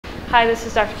Hi, this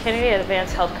is Dr. Kennedy at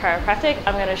Advanced Health Chiropractic.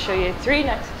 I'm going to show you 3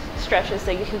 neck stretches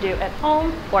that you can do at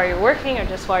home while you're working or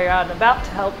just while you're out and about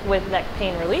to help with neck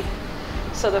pain relief.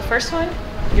 So the first one,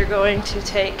 you're going to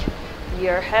take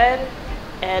your head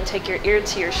and take your ear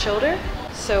to your shoulder.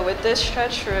 So with this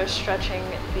stretch, we're stretching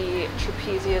the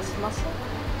trapezius muscle.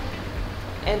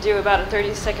 And do about a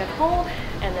 30-second hold,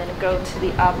 and then go to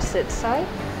the opposite side.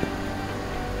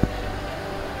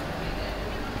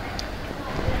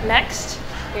 Next,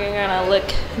 you're gonna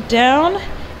look down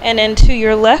and into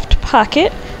your left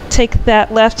pocket. Take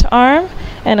that left arm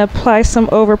and apply some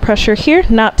overpressure here,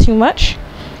 not too much.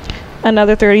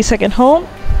 Another 30-second hold.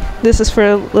 This is for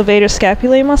levator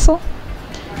scapulae muscle.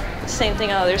 Same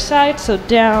thing on the other side, so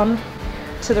down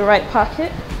to the right pocket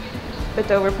with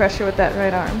overpressure with that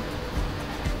right arm.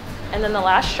 And then the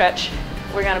last stretch,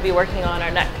 we're gonna be working on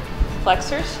our neck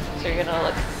flexors. So you're gonna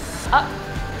look up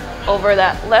over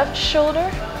that left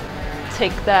shoulder,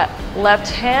 take that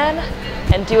left hand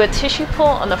and do a tissue pull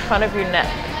on the front of your neck.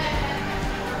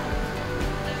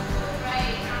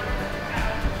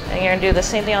 And you're gonna do the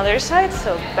same thing on the other side.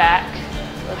 So back,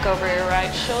 look over your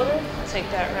right shoulder, take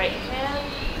that right hand,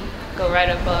 go right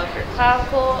above your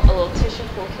clavicle, a little tissue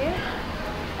pull here,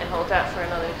 and hold that for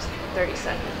another 30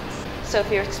 seconds. So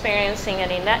if you're experiencing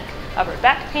any neck, upper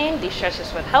back pain, these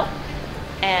stretches would help.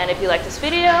 And if you like this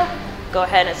video, go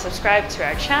ahead and subscribe to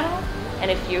our channel. And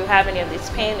if you have any of these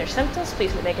pain or symptoms,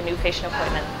 please make a new patient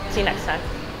appointment. See you next time.